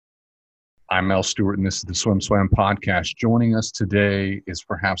I'm Mel Stewart, and this is the Swim Swam podcast. Joining us today is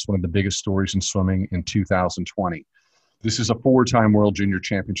perhaps one of the biggest stories in swimming in 2020. This is a four-time World Junior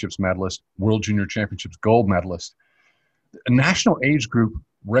Championships medalist, World Junior Championships gold medalist, a national age group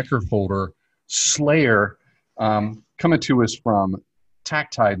record holder, slayer, coming to us from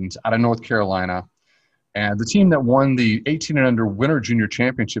TAC Titans out of North Carolina, and the team that won the 18 and under Winter Junior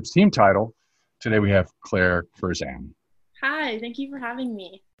Championships team title. Today we have Claire Curzan. Hi, thank you for having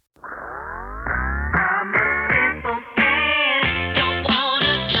me.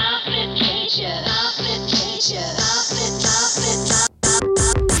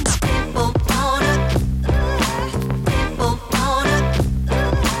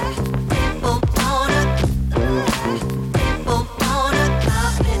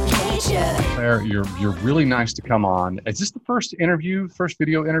 Claire, you're really nice to come on. Is this the first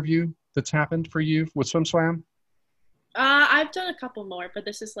video interview that's happened for you with Swim Swam? I've done a couple more, but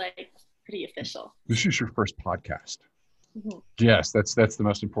this is like pretty official. This is your first podcast. Mm-hmm. Yes, that's the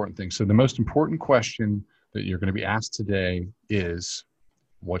most important thing. So the most important question that you're going to be asked today is,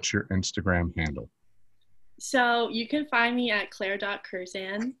 what's your Instagram handle? So you can find me at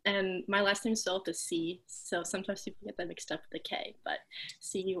claire.curzan, and my last name is spelled with a C, so sometimes people get that mixed up with a K, but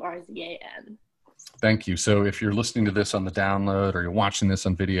Curzan. Thank you. So if you're listening to this on the download or you're watching this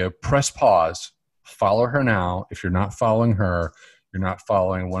on video, press pause, follow her now. If you're not following her, you're not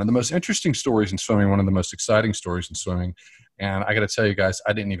following one of the most interesting stories in swimming, one of the most exciting stories in swimming. And I got to tell you guys,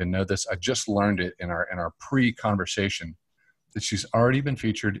 I didn't even know this. I just learned it in our pre-conversation that she's already been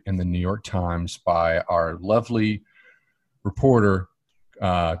featured in the New York Times by our lovely reporter,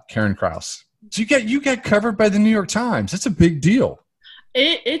 Karen Krause. So you get covered by the New York Times. That's a big deal.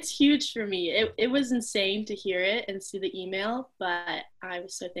 It's huge for me. It was insane to hear it and see the email, but I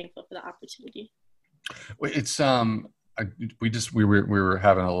was so thankful for the opportunity. It's we were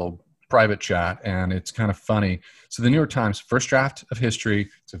having a little private chat, and it's kind of funny. So the New York Times, first draft of history.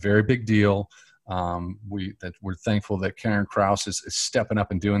 It's a very big deal. We're thankful that Karen Krause is stepping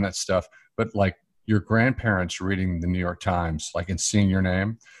up and doing that stuff. But like your grandparents reading the New York Times, like, and seeing your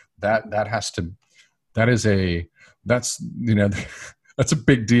name, that's a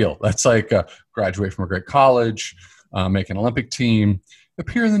big deal. That's like graduate from a great college, make an Olympic team,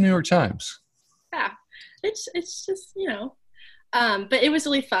 appear in the New York Times. Yeah, it's just, but it was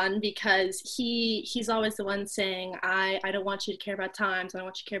really fun because he's always the one saying, I don't want you to care about times. I don't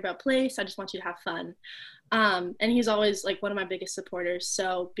want you to care about place. I just want you to have fun. And he's always like one of my biggest supporters.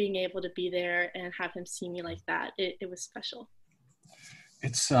 So being able to be there and have him see me like that, it was special.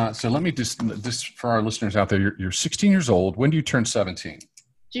 It's so let me just for our listeners out there, you're 16 years old. When do you turn 17?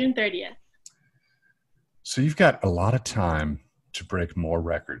 June 30th. So you've got a lot of time to break more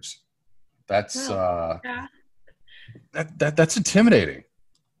records. That's yeah. That's intimidating.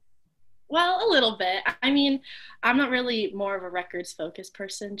 Well, a little bit. I mean, I'm not really more of a records focused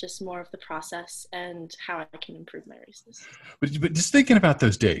person, just more of the process and how I can improve my races. But just thinking about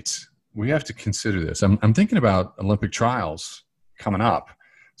those dates, we have to consider this. I'm thinking about Olympic trials coming up.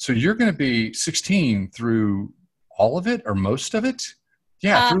 So you're going to be 16 through all of it or most of it?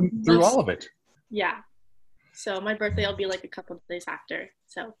 Yeah, through all of it. Yeah. So my birthday will be like a couple of days after.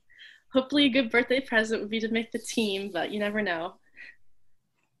 So hopefully a good birthday present would be to make the team, but you never know.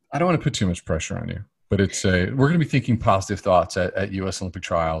 I don't want to put too much pressure on you, but we're going to be thinking positive thoughts at U.S. Olympic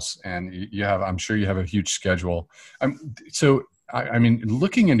trials, and I'm sure you have a huge schedule. I mean,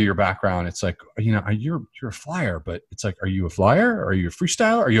 looking into your background, it's like, you're a flyer, but it's like, are you a flyer? Are you a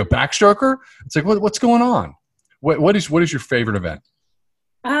freestyler? Are you a backstroker? It's like, what's going on? What is your favorite event?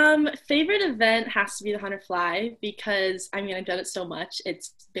 Favorite event has to be the 100 fly because, I've done it so much.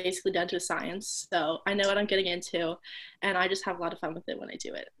 It's basically down to a science. So I know what I'm getting into, and I just have a lot of fun with it when I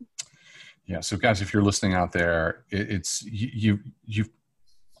do it. Yeah. So guys, if you're listening out there,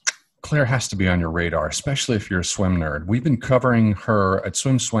 Claire has to be on your radar, especially if you're a swim nerd. We've been covering her at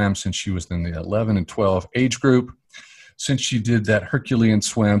Swim Swam since she was in the 11 and 12 age group, since she did that Herculean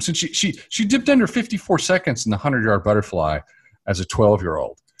swim, since she dipped under 54 seconds in the 100-yard butterfly as a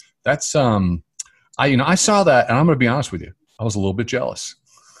 12-year-old. That's I saw that, and I'm going to be honest with you, I was a little bit jealous.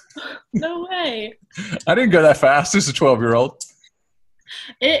 No way. I didn't go that fast as a 12-year-old.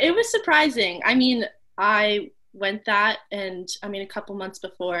 It was surprising. I went that, and a couple months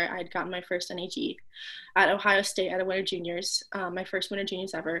before I'd gotten my first NAG at Ohio State at a Winter Juniors, my first Winter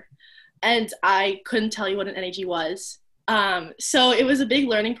Juniors ever, and I couldn't tell you what an NAG was. So it was a big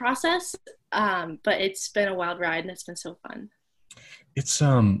learning process, but it's been a wild ride, and it's been so fun. It's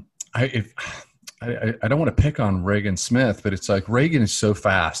I don't want to pick on Reagan Smith, but it's like Reagan is so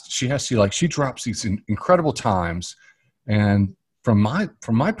fast. She has to she drops these incredible times, and from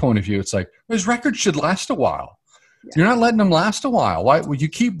my point of view, it's like those records should last a while. Yeah. You're not letting them last a while. Why would you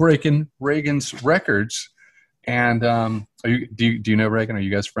keep breaking Reagan's records? And do you know Reagan? Are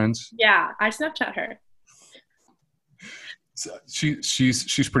you guys friends? Yeah, I Snapchat her. So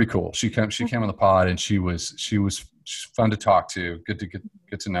she's pretty cool. She came on the pod, and she's fun to talk to. Good to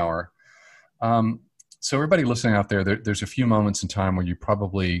get to know her. So everybody listening out there's a few moments in time where you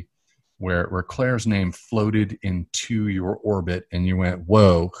probably where Claire's name floated into your orbit, and you went,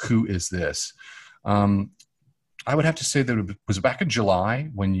 "Whoa, who is this?" I would have to say that it was back in July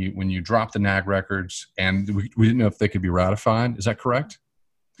when you dropped the NAG records, and we didn't know if they could be ratified. Is that correct?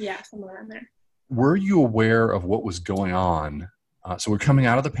 Yeah, somewhere around there. Were you aware of what was going on? So we're coming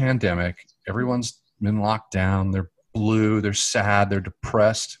out of the pandemic. Everyone's been locked down. They're blue. They're sad. They're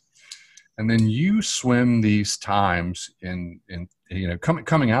depressed. And then you swim these times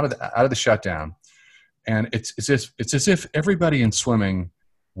coming out of the shutdown, and it's as if everybody in swimming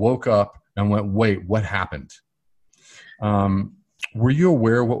woke up and went, "Wait, what happened?" Were you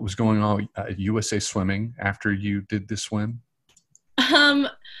aware of what was going on at USA Swimming after you did this swim?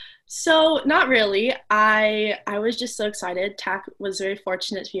 So not really. I was just so excited. TAC was very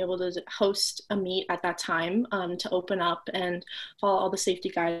fortunate to be able to host a meet at that time, to open up and follow all the safety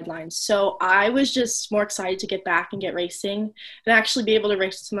guidelines. So I was just more excited to get back and get racing and actually be able to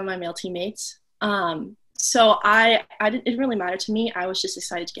race with some of my male teammates. So it didn't really matter to me. I was just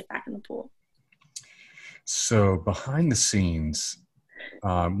excited to get back in the pool. So behind the scenes,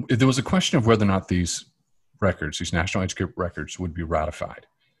 there was a question of whether or not these national age group records would be ratified.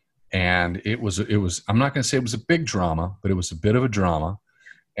 And it was, I'm not going to say it was a big drama, but it was a bit of a drama.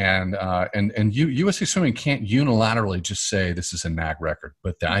 And USA Swimming can't unilaterally just say this is a NAG record.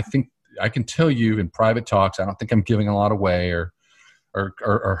 But I think I can tell you in private talks, I don't think I'm giving a lot away or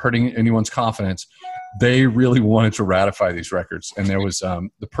hurting anyone's confidence. They really wanted to ratify these records. And there was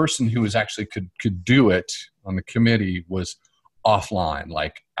the person who was actually could do it on the committee was offline,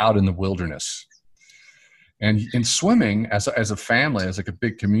 like out in the wilderness. And in swimming, as a family, as like a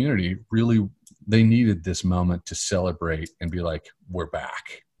big community, really they needed this moment to celebrate and be like, "We're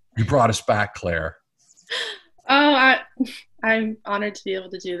back. You brought us back, Claire." Oh, I'm honored to be able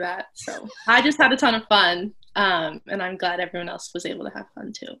to do that. So I just had a ton of fun, and I'm glad everyone else was able to have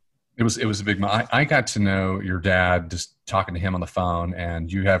fun too. It was a big moment. I got to know your dad just talking to him on the phone,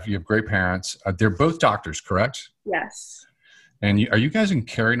 and you have great parents. They're both doctors, correct? Yes. And are you guys in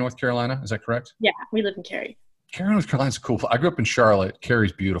Cary, North Carolina? Is that correct? Yeah, we live in Cary. Cary, North Carolina's cool. I grew up in Charlotte.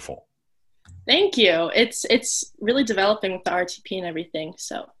 Cary's beautiful. Thank you. It's really developing with the RTP and everything,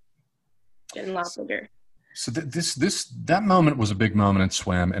 so getting a lot bigger. So that moment was a big moment in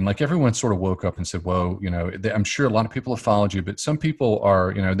swim, and like everyone sort of woke up and said, "Whoa!" I'm sure a lot of people have followed you, but some people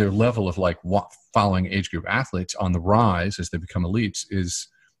are, their level of like following age group athletes on the rise as they become elites it's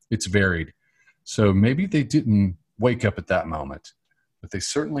varied. So maybe they didn't wake up at that moment, but they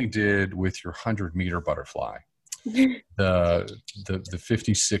certainly did with your 100-meter butterfly, the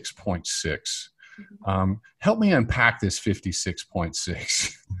 56.6. Help me unpack this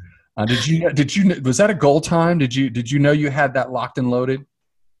 56.6. Did you was that a goal time? Did you know you had that locked and loaded?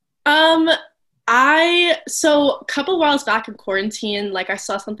 So a couple whiles back in quarantine, like I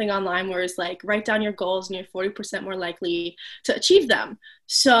saw something online where it's like, write down your goals and you're 40% more likely to achieve them.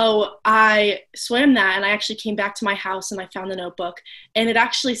 So I swam that, and I actually came back to my house and I found the notebook, and it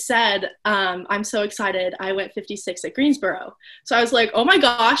actually said, "I'm so excited. I went 56 at Greensboro." So I was like, "Oh my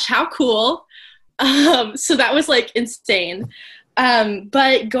gosh, how cool." So that was like insane.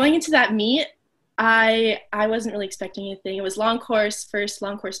 But going into that meet, I wasn't really expecting anything. It was first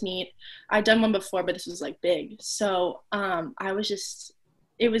long course meet. I'd done one before, but this was like big. So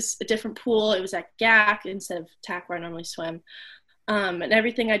it was a different pool. It was at GAC instead of TAC where I normally swim. And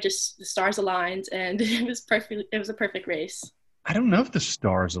everything, the stars aligned, and it was perfect. It was a perfect race. I don't know if the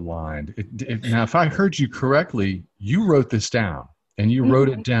stars aligned. Now, if I heard you correctly, you wrote this down, and you wrote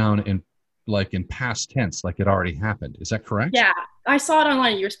it down in past tense, like it already happened. Is that correct? Yeah, I saw it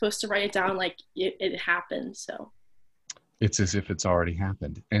online. You were supposed to write it down like it happened. So it's as if it's already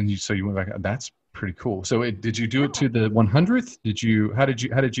happened. And so you went back. That's pretty cool. So did you do it to the 100th? How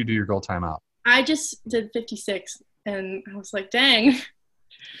did you do your goal timeout? I just did 56, and I was like, dang.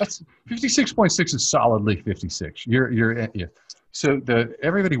 That's 56.6 is solidly 56. You're. So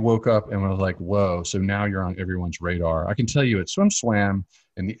everybody woke up and was like, "Whoa!" So now you're on everyone's radar. I can tell you at Swim Swam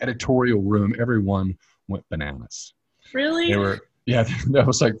in the editorial room, everyone went bananas. Really? They were, yeah. I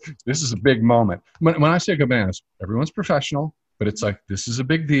was like, "This is a big moment." When I say go bananas, everyone's professional, but it's like this is a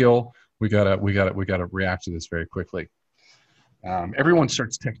big deal. We gotta react to this very quickly. Everyone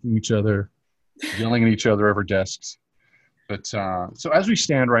starts texting each other, yelling at each other over desks. So as we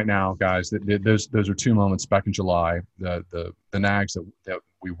stand right now, guys, those are two moments back in July. The nags that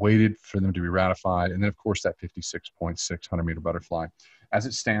we waited for them to be ratified, and then of course that 56.6 meter butterfly. As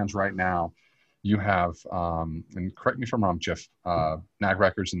it stands right now, you have, and correct me if I'm wrong, Jeff, nag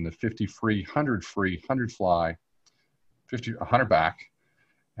records in the 50 free, 100 free, 100 fly, 100 back,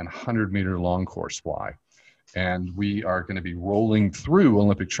 and 100-meter long course fly. And we are going to be rolling through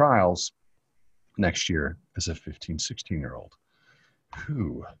Olympic trials next year as a 15, 16-year-old.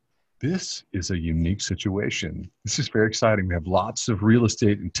 This is a unique situation. This is very exciting. We have lots of real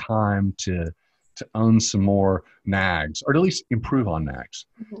estate and time to own some more nags, or at least improve on nags.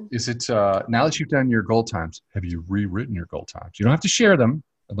 Mm-hmm. Is it, now that you've done your goal times, have you rewritten your goal times? You don't have to share them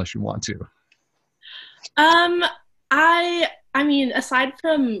unless you want to. I mean, aside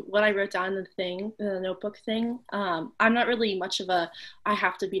from what I wrote down in the notebook thing, I'm not really much of a, I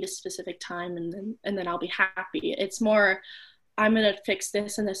have to beat a specific time and then I'll be happy. It's more, I'm going to fix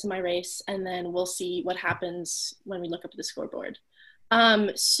this and this in my race, and then we'll see what happens when we look up at the scoreboard.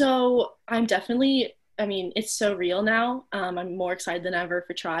 So I'm definitely, I mean, it's so real now. I'm more excited than ever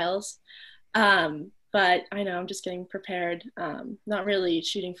for trials. But I know I'm just getting prepared, not really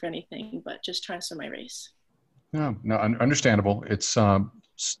shooting for anything, but just trying to swim my race. No, understandable. It's, do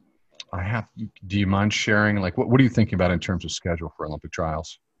you mind sharing, like, what are you thinking about in terms of schedule for Olympic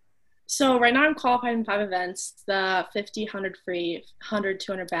trials? So right now I'm qualified in 5 events, the 50, 100 free, 100,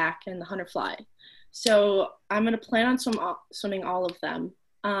 200 back, and the 100 fly. So I'm going to plan on swimming all of them.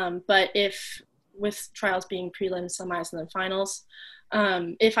 But if, with trials being prelims, semis, and then finals,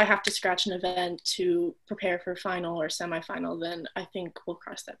 if I have to scratch an event to prepare for final or semifinal, then I think we'll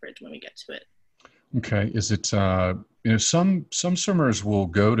cross that bridge when we get to it. Okay. Is it, some swimmers will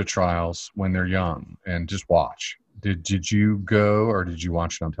go to trials when they're young and just watch. Did you go, or did you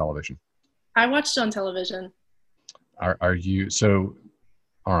watch it on television? I watched it on television. Are you, so,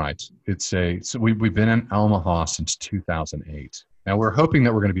 all right. So we've been in Omaha since 2008. Now we're hoping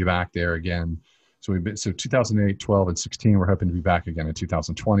that we're going to be back there again. So 2008, 12, and 16, we're hoping to be back again in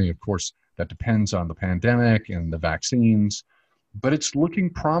 2020. Of course, that depends on the pandemic and the vaccines, but it's looking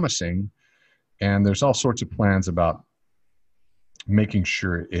promising. And there's all sorts of plans about making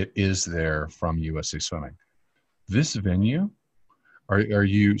sure it is there from USA Swimming. This venue,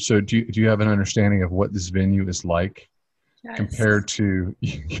 do you have an understanding of what this venue is like? Yes. Compared to,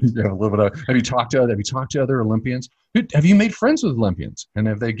 you have a little bit of, have you talked to other Olympians? Have you made friends with Olympians, and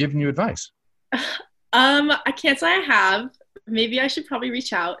have they given you advice? I can't say I have. Maybe I should probably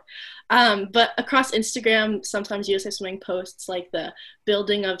reach out. But across Instagram, sometimes USA Swimming posts like the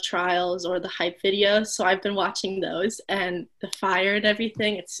building of trials or the hype videos. So I've been watching those, and the fire and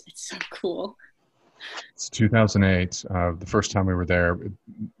everything. It's so cool. It's 2008. The first time we were there,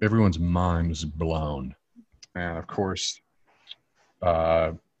 everyone's mind was blown. And of course,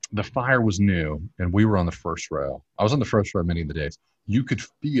 the fire was new, and we were on the first row. I was on the first row many of the days. You could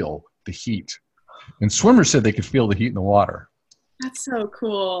feel the heat. And swimmers said they could feel the heat in the water. That's so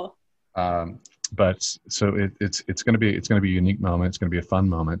cool. But so it's going to be a unique moment. It's going to be a fun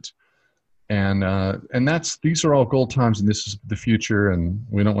moment, and these are all goal times, and this is the future. And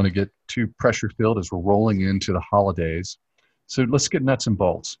we don't want to get too pressure filled as we're rolling into the holidays. So let's get nuts and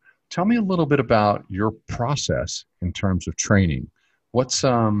bolts. Tell me a little bit about your process in terms of training. What's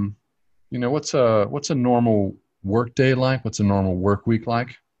a normal work day like? What's a normal work week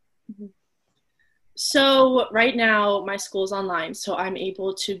like? Mm-hmm. So right now my school's online, so I'm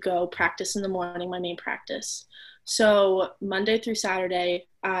able to go practice in the morning, my main practice. So Monday through Saturday,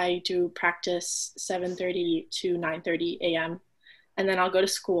 I do practice 7:30 to 9:30 a.m. And then I'll go to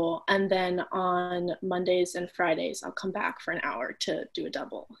school. And then on Mondays and Fridays, I'll come back for an hour to do a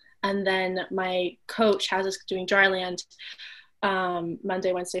double. And then my coach has us doing dryland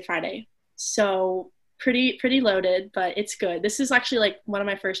Monday, Wednesday, Friday. So pretty loaded, but it's good. This is actually like one of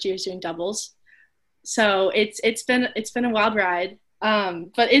my first years doing doubles. So it's been a wild ride,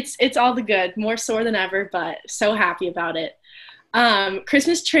 but it's all the good, more sore than ever, but so happy about it.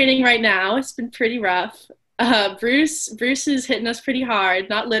 Christmas training right now, it's been pretty rough. Bruce is hitting us pretty hard,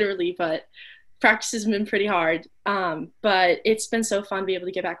 not literally, but practice has been pretty hard. But it's been so fun to be able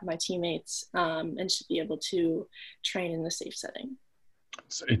to get back with my teammates, and to be able to train in a safe setting.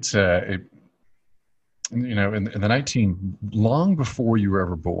 So it's in the long before you were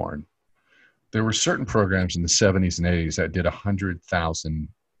ever born, there were certain programs in the 70s and 80s that did 100,000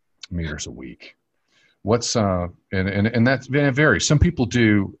 meters a week. What's and that varies. Some people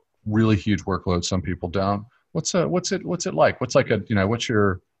do really huge workloads. Some people don't. What's it like? What's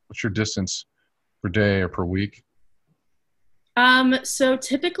your distance per day or per week? So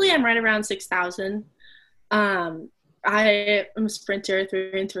typically I'm right around 6,000. I am a sprinter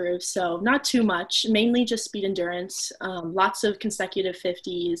through and through, so not too much, mainly just speed endurance, lots of consecutive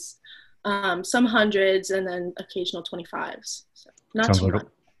 50s, some hundreds, and then occasional 25s. So not Sounds too like much.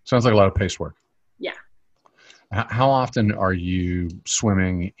 sounds like a lot of pace work. Yeah. How often are you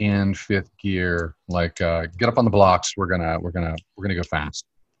swimming in fifth gear? Like, get up on the blocks. We're gonna go fast.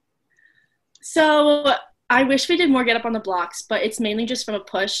 So I wish we did more get up on the blocks, but it's mainly just from a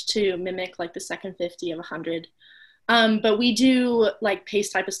push to mimic like the second 50 of 100. But we do like pace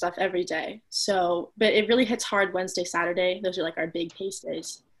type of stuff every day. So, but it really hits hard Wednesday, Saturday. Those are like our big pace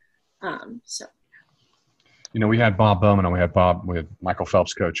days. So We had Bob Bowman and we had Bob with Michael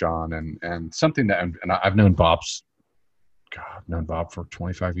Phelps coach on, and something that, and I've known I've known Bob for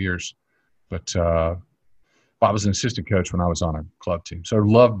 25 years, but Bob was an assistant coach when I was on a club team. So I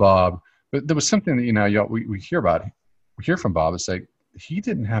love Bob, but there was something that, we hear about, we hear from Bob. It's like, he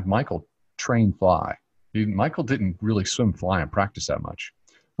didn't have Michael train fly. Michael didn't really swim fly and practice that much.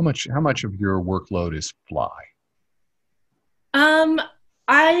 How much of your workload is fly? um,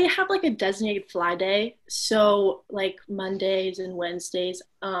 I have like a designated fly day. So like Mondays and Wednesdays,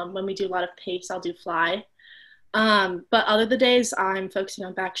 when we do a lot of pace, I'll do fly. But other the days I'm focusing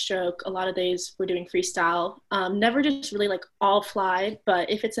on backstroke. A lot of days we're doing freestyle. Never just really like all fly, but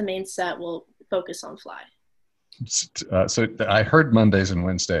if it's a main set, we'll focus on fly. So I heard Mondays and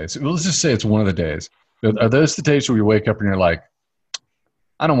Wednesdays. Well, let's just say it's one of the days. Are those the days where you wake up and you're like,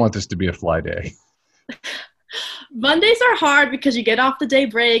 I don't want this to be a fly day? Mondays are hard because you get off the day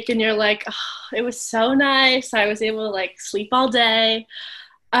break and you're like, oh, it was so nice. I was able to like sleep all day.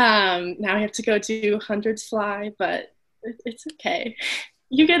 Now I have to go do hundreds fly, but it's okay.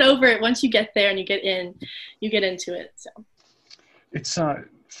 You get over it once you get there and you get into it. So It's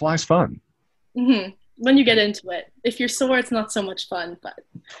fly's fun. When you get into it, if you're sore, it's not so much fun, but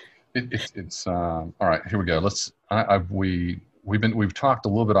It's all right. Here we go. We've talked a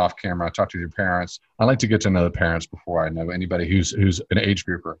little bit off camera. I talked to your parents. I like to get to know the parents before I know anybody who's an age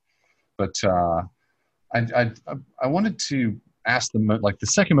grouper. But I wanted to ask them, like, the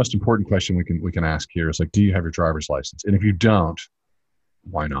second most important question we can ask here is, like, do you have your driver's license? And if you don't,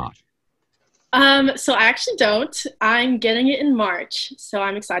 why not? so I actually don't. I'm getting it in March, so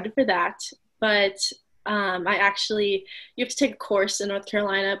I'm excited for that. But you have to take a course in North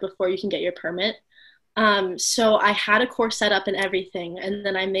Carolina before you can get your permit. So I had a course set up and everything, and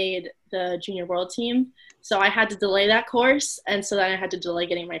then I made the junior world team. So I had to delay that course, and so then I had to delay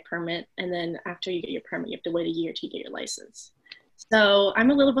getting my permit. And then after you get your permit, you have to wait a year to get your license. So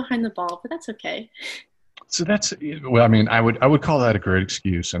I'm a little behind the ball, but that's okay. So well, I mean, I would call that a great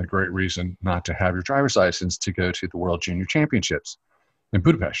excuse and a great reason not to have your driver's license to go to the World Junior Championships in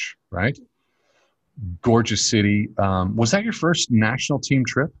Budapest, right? Gorgeous city. Was that your first national team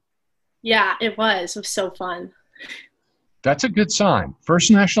trip? Yeah, it was. It was so fun. That's a good sign. First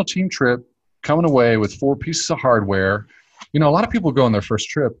national team trip, coming away with 4 pieces of hardware. A lot of people go on their first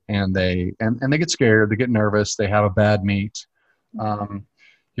trip and they get scared, they get nervous, they have a bad meet.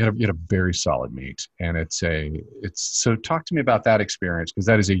 You had a very solid meet, and it's so talk to me about that experience, because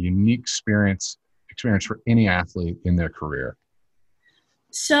that is a unique experience for any athlete in their career.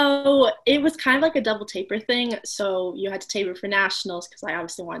 So it was kind of like a double taper thing. So you had to taper for nationals because I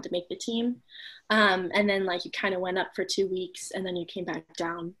obviously wanted to make the team. And then like you kind of went up for 2 weeks and then you came back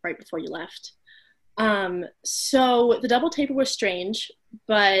down right before you left. So the double taper was strange,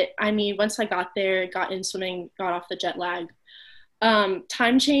 but I mean, once I got there, got in swimming, got off the jet lag.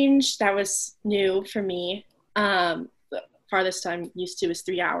 Time change, that was new for me. The farthest I'm used to is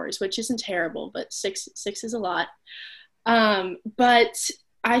 3 hours, which isn't terrible, but six is a lot. But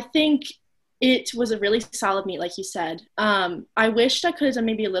I think it was a really solid meet, like you said. I wished I could have done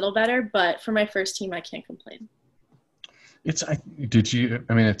maybe a little better, but for my first team, I can't complain. There's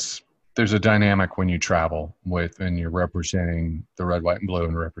a dynamic when you travel and you're representing the red, white, and blue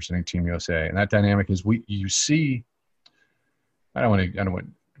and representing Team USA. And that dynamic is you see, I don't want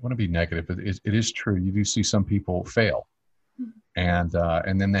to be negative, but it is true. You do see some people fail. And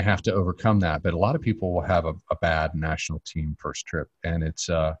then they have to overcome that. But a lot of people will have a bad national team first trip. And it's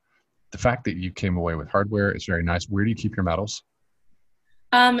the fact that you came away with hardware is very nice. Where do you keep your medals?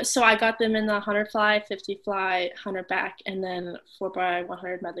 So I got them in the 100 fly, 50 fly, 100 back, and then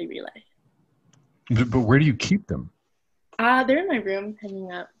 4x100 medley relay. But where do you keep them? They're in my room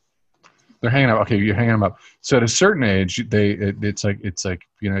hanging up. They're hanging up. Okay, you're hanging them up. So at a certain age, it's like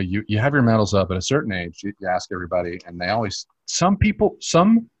you have your medals up. At a certain age, you ask everybody, and they always some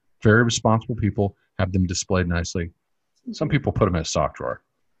very responsible people have them displayed nicely. Some people put them in a sock drawer.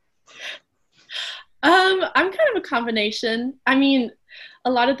 I'm kind of a combination. I mean,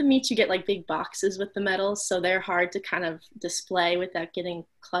 a lot of the meets you get like big boxes with the medals, so they're hard to kind of display without getting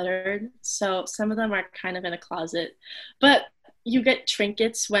cluttered. So some of them are kind of in a closet, but you get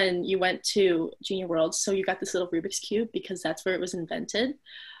trinkets when you went to Junior Worlds. So you got this little Rubik's Cube because that's where it was invented.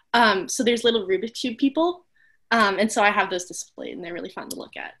 So there's little Rubik's Cube people. And so I have those displayed and they're really fun to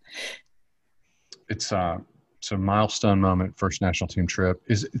look at. It's a milestone moment, first national team trip.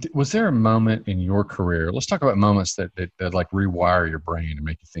 Was there a moment in your career? Let's talk about moments that like rewire your brain and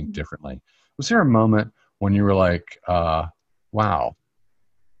make you think differently. Was there a moment when you were like, wow,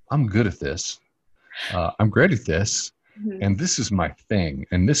 I'm good at this. I'm great at this. And this is my thing.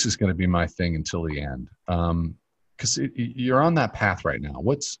 And this is going to be my thing until the end. Because you're on that path right now.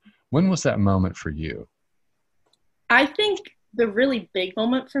 When was that moment for you? I think the really big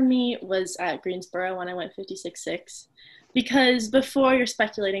moment for me was at Greensboro when I went 56.6, because before you're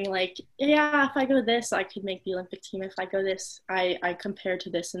speculating like, yeah, if I go this, I could make the Olympic team. If I go this, I compare to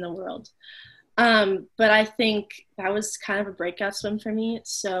this in the world. But I think that was kind of a breakout swim for me.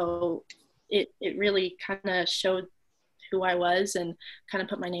 So it really kind of showed who I was and kind of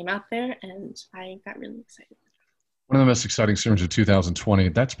put my name out there. And I got really excited. One of the most exciting swims of 2020.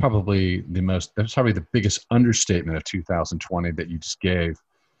 That's probably the biggest understatement of 2020 that you just gave.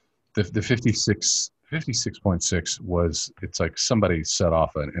 The 56.6 was, it's like somebody set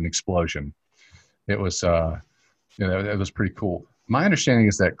off an explosion. It was, it was pretty cool. My understanding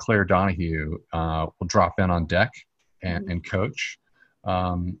is that Claire Donahue will drop in on deck and coach.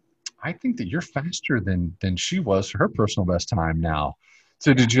 I think that you're faster than she was for her personal best time now.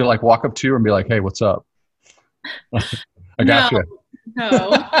 So did you like walk up to her and be like, hey, what's up? I got you.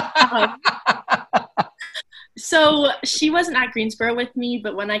 No. So she wasn't at Greensboro with me,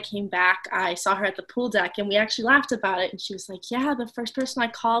 but when I came back, I saw her at the pool deck and we actually laughed about it. And she was like, yeah, the first person I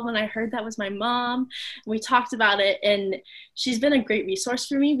called when I heard that was my mom. And we talked about it. And she's been a great resource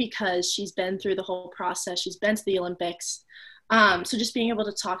for me because she's been through the whole process. She's been to the Olympics. So just being able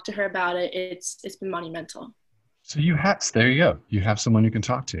to talk to her about it, it's been monumental. So there you go. You have someone you can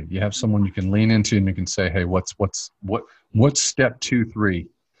talk to. You have someone you can lean into and you can say, hey, what's step 2, 3,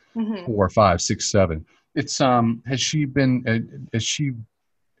 4, 5, 6, 7? It's, has she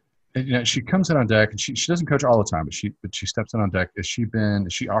comes in on deck and she doesn't coach all the time, but she steps in on deck. Has she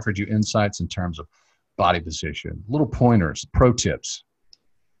offered you insights in terms of body position, little pointers, pro tips?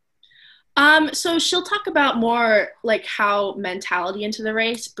 So she'll talk about more like how mentality into the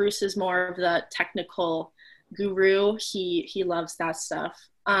race. Bruce is more of the technical guru. He loves that stuff.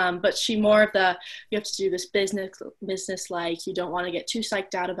 But she more of the, you have to do this business like, you don't want to get too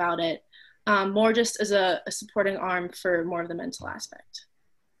psyched out about it. More just as a supporting arm for more of the mental aspect.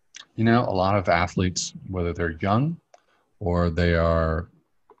 You know, a lot of athletes, whether they're young or they are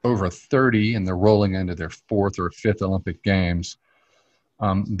over 30 and they're rolling into their 4th or 5th Olympic Games,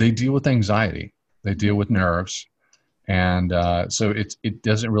 they deal with anxiety. They deal with nerves. And so it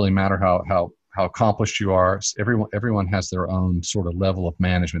doesn't really matter how accomplished you are. Everyone has their own sort of level of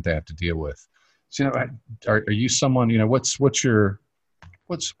management they have to deal with. So, you know, are you someone, you know, what's your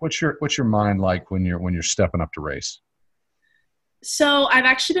mind like when you're stepping up to race? So I've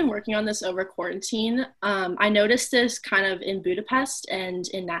actually been working on this over quarantine. I noticed this kind of in Budapest and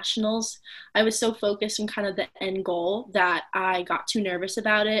in nationals. I was so focused on kind of the end goal that I got too nervous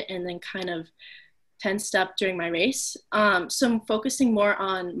about it and then kind of tensed up during my race. So I'm focusing more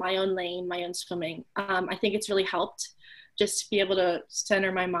on my own lane, my own swimming. I think it's really helped just to be able to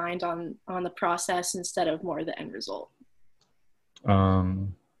center my mind on the process instead of more the end result.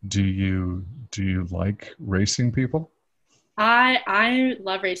 Do you like racing people? I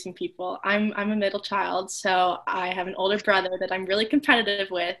love racing people. I'm a middle child, so I have an older brother that I'm really competitive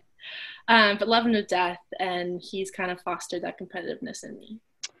with, but love him to death, and he's kind of fostered that competitiveness in me.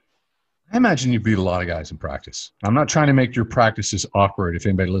 I imagine you beat a lot of guys in practice. I'm not trying to make your practices awkward if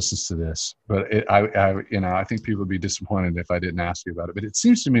anybody listens to this, but I think people would be disappointed if I didn't ask you about it. But it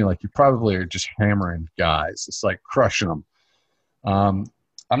seems to me like you probably are just hammering guys. It's like crushing them.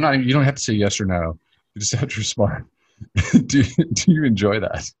 You don't have to say yes or no. You just have to respond. do you enjoy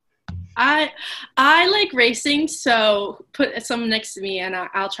that? I like racing, so put someone next to me and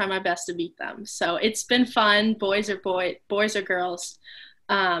I'll try my best to beat them. So it's been fun. Boys or girls.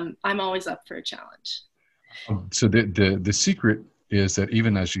 I'm always up for a challenge. So the secret is that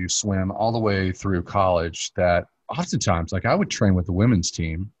even as you swim all the way through college, that oftentimes, like I would train with the women's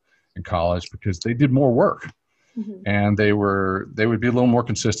team in college because they did more work. And they would be a little more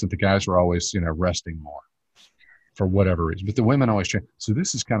consistent. The guys were always, resting more for whatever reason, but the women always train. So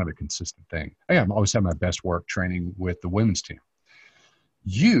this is kind of a consistent thing. I'm always having my best work training with the women's team.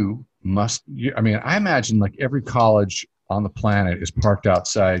 I imagine like every college on the planet is parked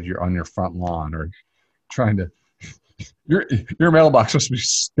outside on your front lawn or trying to, your mailbox must be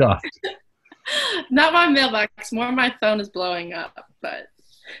stuffed. Not my mailbox, more my phone is blowing up, but.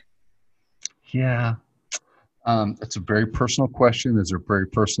 Yeah. It's a very personal question. Those are very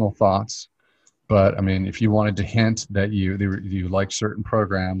personal thoughts. But I mean, if you wanted to hint that you like certain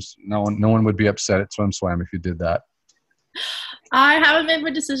programs, no one would be upset at Swim Swam if you did that. I haven't made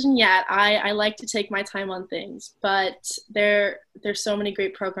my decision yet. I like to take my time on things, but there's so many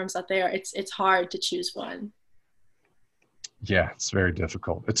great programs out there. It's hard to choose one. Yeah, it's very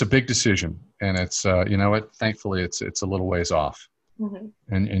difficult. It's a big decision, and it's you know what? Thankfully, it's a little ways off,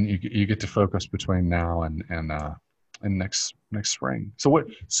 Mm-hmm. and you get to focus between now and next spring. So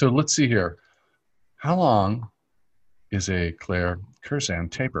let's see here. How long is a Claire Curzan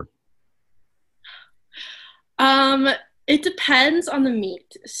taper? It depends on the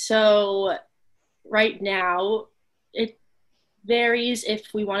meet. So right now, it varies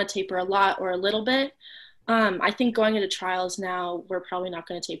if we want to taper a lot or a little bit. I think going into trials now, we're probably not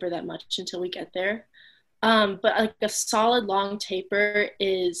going to taper that much until we get there. But like a solid long taper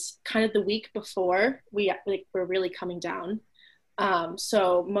is kind of the week before we're really coming down.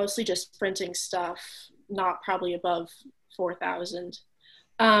 So mostly just sprinting stuff, not probably above 4,000.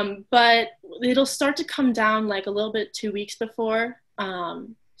 But it'll start to come down like a little bit 2 weeks before.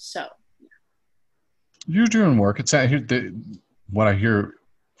 So You're doing work. It's what I hear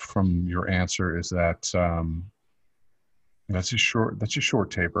from your answer is that that's a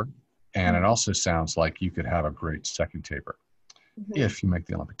short taper, and it also sounds like you could have a great second taper if you make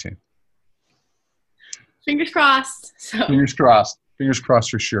the Olympic team. Fingers crossed. So. Fingers crossed. Fingers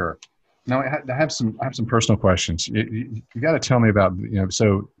crossed for sure. Now I have some personal questions. You got to tell me about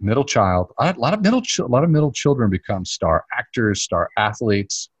so middle child. A lot of middle children become star actors, star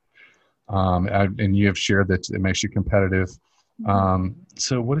athletes, and you have shared that it makes you competitive.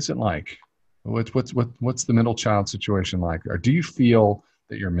 So what is it like? What's the middle child situation like? Or do you feel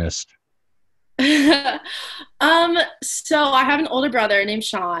that you're missed? So I have an older brother named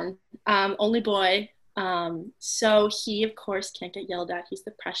Sean, only boy. So he, of course, can't get yelled at. He's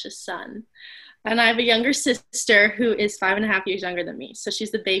the precious son. And I have a younger sister who is 5.5 years younger than me. So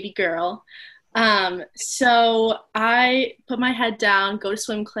she's the baby girl. So I put my head down, go to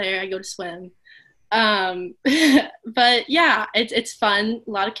swim, Claire. I go to swim. But yeah, it's fun.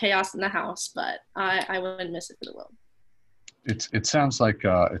 A lot of chaos in the house, but I wouldn't miss it for the world. It sounds like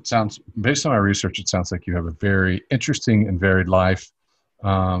based on my research, it sounds like you have a very interesting and varied life.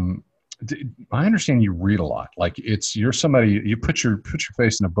 I understand you read a lot. Like you're somebody, you put your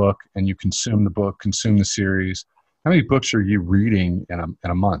face in a book and you consume the book, consume the series. How many books are you reading in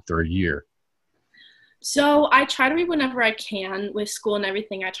a month or a year? So I try to read whenever I can with school and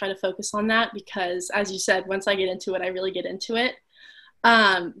everything. I try to focus on that because, as you said, once I get into it, I really get into it.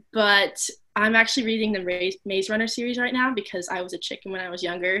 But I'm actually reading the Maze Runner series right now because I was a chicken when I was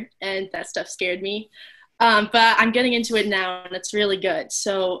younger and that stuff scared me. But I'm getting into it now and it's really good.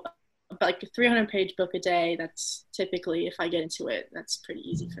 So like a 300-page book a day, that's typically, if I get into it, that's pretty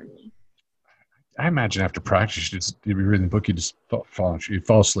easy for me. I imagine after practice, you'd be reading the book, you'd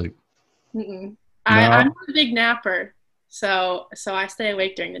fall asleep. Mm-mm. I'm not a big napper, so I stay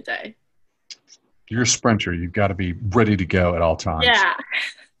awake during the day. You're a sprinter. You've got to be ready to go at all times. Yeah.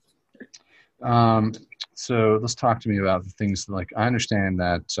 So let's talk to me about the things like I understand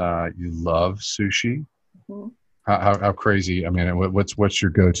that you love sushi. Mm-hmm. How crazy? I mean, what's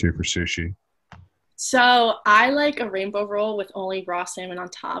your go-to for sushi? So I like a rainbow roll with only raw salmon on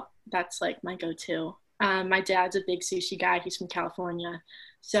top. That's like my go-to. My dad's a big sushi guy. He's from California.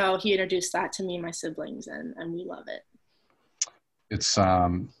 So he introduced that to me and my siblings, and we love it. It's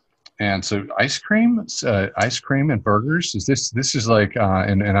and so ice cream and burgers. This is like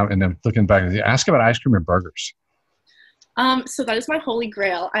and I'm looking back. Ask about ice cream and burgers. So that is my holy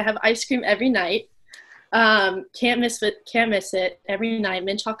grail. I have ice cream every night. Can't miss it every night.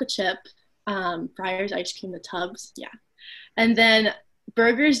 Mint chocolate chip, Breyers ice cream, the tubs, yeah. And then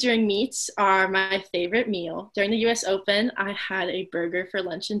burgers during meets are my favorite meal. During the U.S. Open, I had a burger for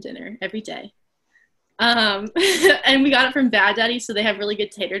lunch and dinner every day. And we got it from Bad Daddy, so they have really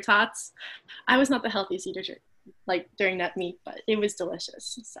good tater tots. I was not the healthiest eater like during that meet, but it was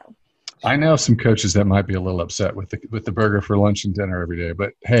delicious. So I know some coaches that might be a little upset with the burger for lunch and dinner every day,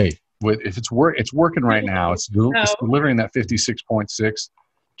 but hey, if it's working right now. It's delivering that 56.6.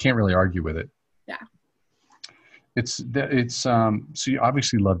 Can't really argue with it. Yeah. So you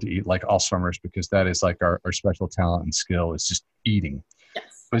obviously love to eat like all swimmers because that is like our special talent and skill is just eating.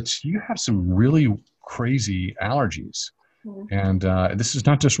 Yes. But you have some really crazy allergies. Mm-hmm. And this is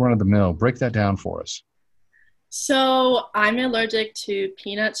not just run of the mill. Break that down for us. So I'm allergic to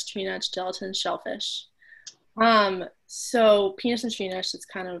peanuts, tree nuts, gelatin, shellfish. So peanuts and tree nuts, it's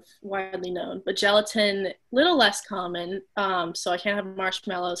kind of widely known, but gelatin, little less common. So I can't have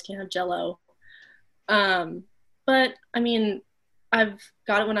marshmallows, can't have Jello. Um, but I mean, I've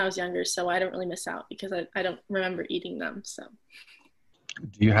got it when I was younger, so I don't really miss out because I don't remember eating them. So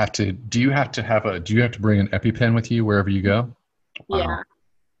Do you have to bring an EpiPen with you wherever you go? Wow. yeah,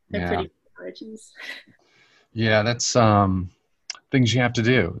 they're Yeah. pretty allergies. Yeah, that's things you have to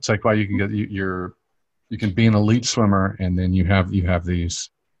do. It's like why you can get you can be an elite swimmer and then you have these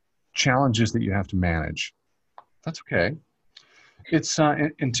challenges that you have to manage. That's okay. It's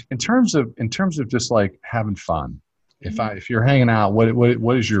in terms of just like having fun. If you're hanging out,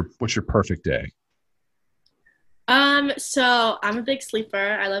 what's your perfect day? So I'm a big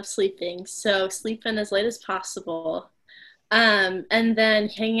sleeper. I love sleeping. So sleep in as late as possible. And then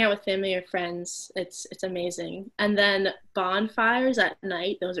hanging out with family or friends, it's amazing. And then bonfires at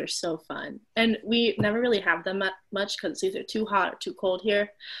night, those are so fun. And we never really have them much because it's either too hot or too cold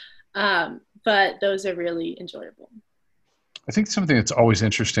here. But those are really enjoyable. I think something that's always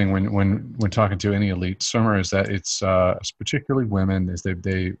interesting when talking to any elite swimmer is that it's particularly women is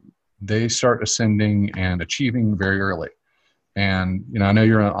they start ascending and achieving very early. And I know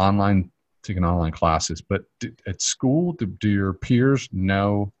you're online taking online classes, but at school, do your peers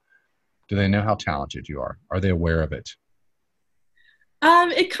know? Do they know how talented you are? Are they aware of it?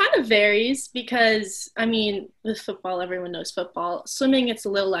 It kind of varies because I mean, with football, everyone knows football. Swimming, it's a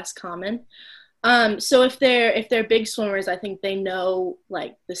little less common. So if they're big swimmers, I think they know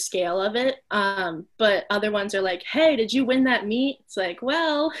like the scale of it. But other ones are like, "Hey, did you win that meet?" It's like,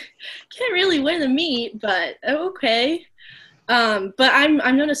 well, can't really win a meet, but okay. But I'm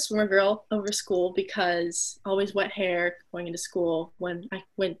known as swimmer girl over school because always wet hair going into school when I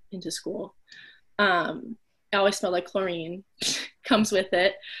went into school. I always smelled like chlorine comes with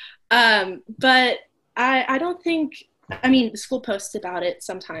it. But I don't think, I mean, the school posts about it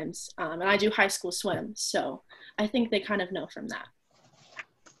sometimes, and I do high school swim, so I think they kind of know from that.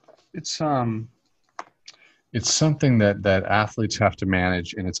 It's it's something that athletes have to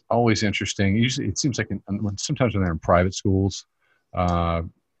manage, and it's always interesting. Usually, it seems like sometimes when they're in private schools, uh,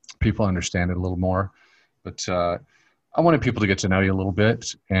 people understand it a little more. But I wanted people to get to know you a little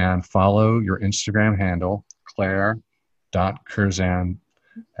bit and follow your Instagram handle, Claire.Curzan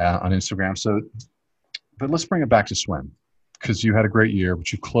on Instagram. So, but let's bring it back to swim because you had a great year,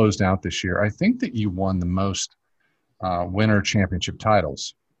 but you closed out this year. I think that you won the most winter championship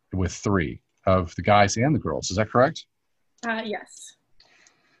titles with three of the guys and the girls. Is that correct? Yes.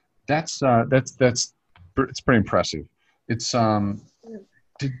 That's it's pretty impressive. It's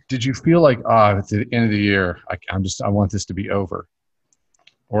did you feel like at the end of the year I want this to be over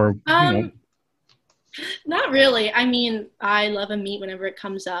or Um, Not really. I mean, I love a meet whenever it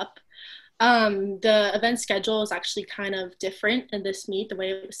comes up. The event schedule is actually kind of different in this meet, the way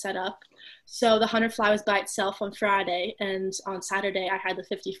it was set up. So the 100 fly was by itself on Friday, and on Saturday I had the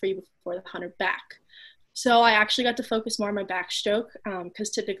 50 free before the 100 back. So I actually got to focus more on my backstroke because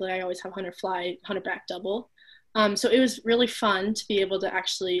typically I always have 100 fly, 100 back double. So it was really fun to be able to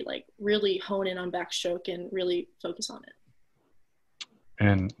actually like really hone in on backstroke and really focus on it.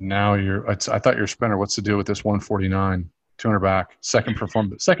 and now I thought you're a sprinter. What's the deal with this 149 200 back second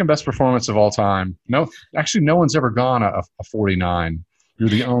best performance of all time? No, actually no one's ever gone a 49. You're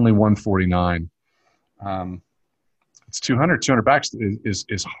the only 149. um, it's 200 backs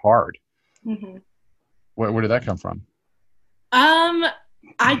is hard. Mm-hmm. Where did that come from? Um,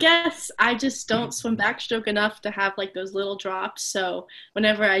 I guess I just don't swim backstroke enough to have like those little drops. So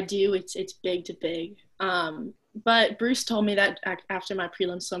whenever I do, it's big to big. But Bruce told me that after my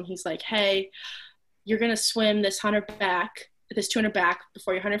prelim swim, he's like, "Hey, you're gonna swim this 100 back, this 200 back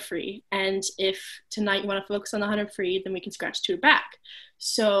before your 100 free, and if tonight you want to focus on the 100 free, then we can scratch two back.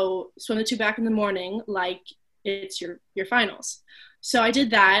 So swim the two back in the morning like it's your finals." So I did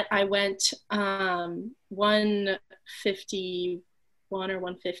that. I went 151 or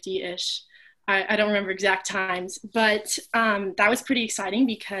 150 ish. I don't remember exact times, but that was pretty exciting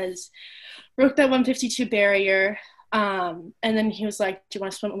because broke that 152 barrier. And then he was like, "Do you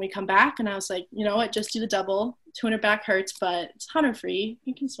want to swim when we come back?" And I was like, "You know what? Just do the double. 200 back hurts, but it's 100 free.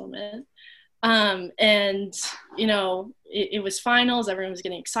 You can swim it." And it was finals. Everyone was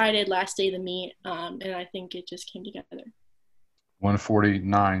getting excited. Last day of the meet, and I think it just came together.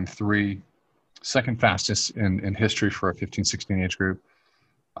 149.3, second fastest in history for a 15-16 age group,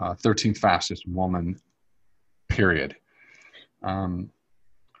 13th fastest woman, period. 100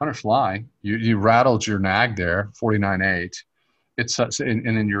 fly, you rattled your nag there, 49.8. It's and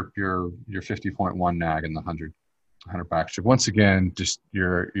then your 50.1 nag in the 100. Hunter Baxter. Once again, just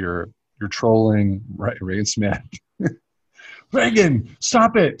you're trolling Reagan Smith. Reagan,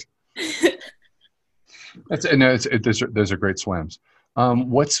 stop it! Those are great swims.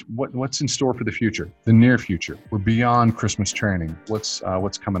 What's in store for the future? The near future. We're beyond Christmas training. What's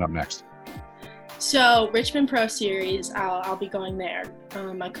coming up next? So Richmond Pro Series, I'll be going there.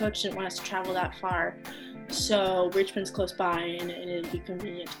 My coach didn't want us to travel that far, so Richmond's close by, and it'd be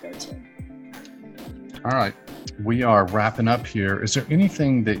convenient to go to. All right, we are wrapping up here. Is there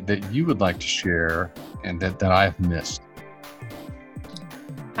anything that you would like to share and that I have missed?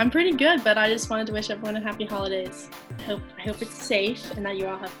 I'm pretty good, but I just wanted to wish everyone a happy holidays. I hope it's safe and that you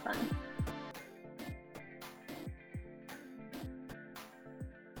all have fun.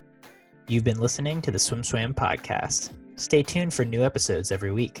 You've been listening to the Swim Swam podcast. Stay tuned for new episodes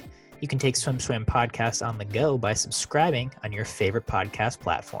every week. You can take Swim Swam podcast on the go by subscribing on your favorite podcast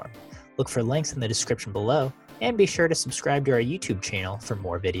platform. Look for links in the description below, and be sure to subscribe to our YouTube channel for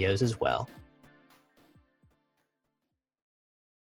more videos as well.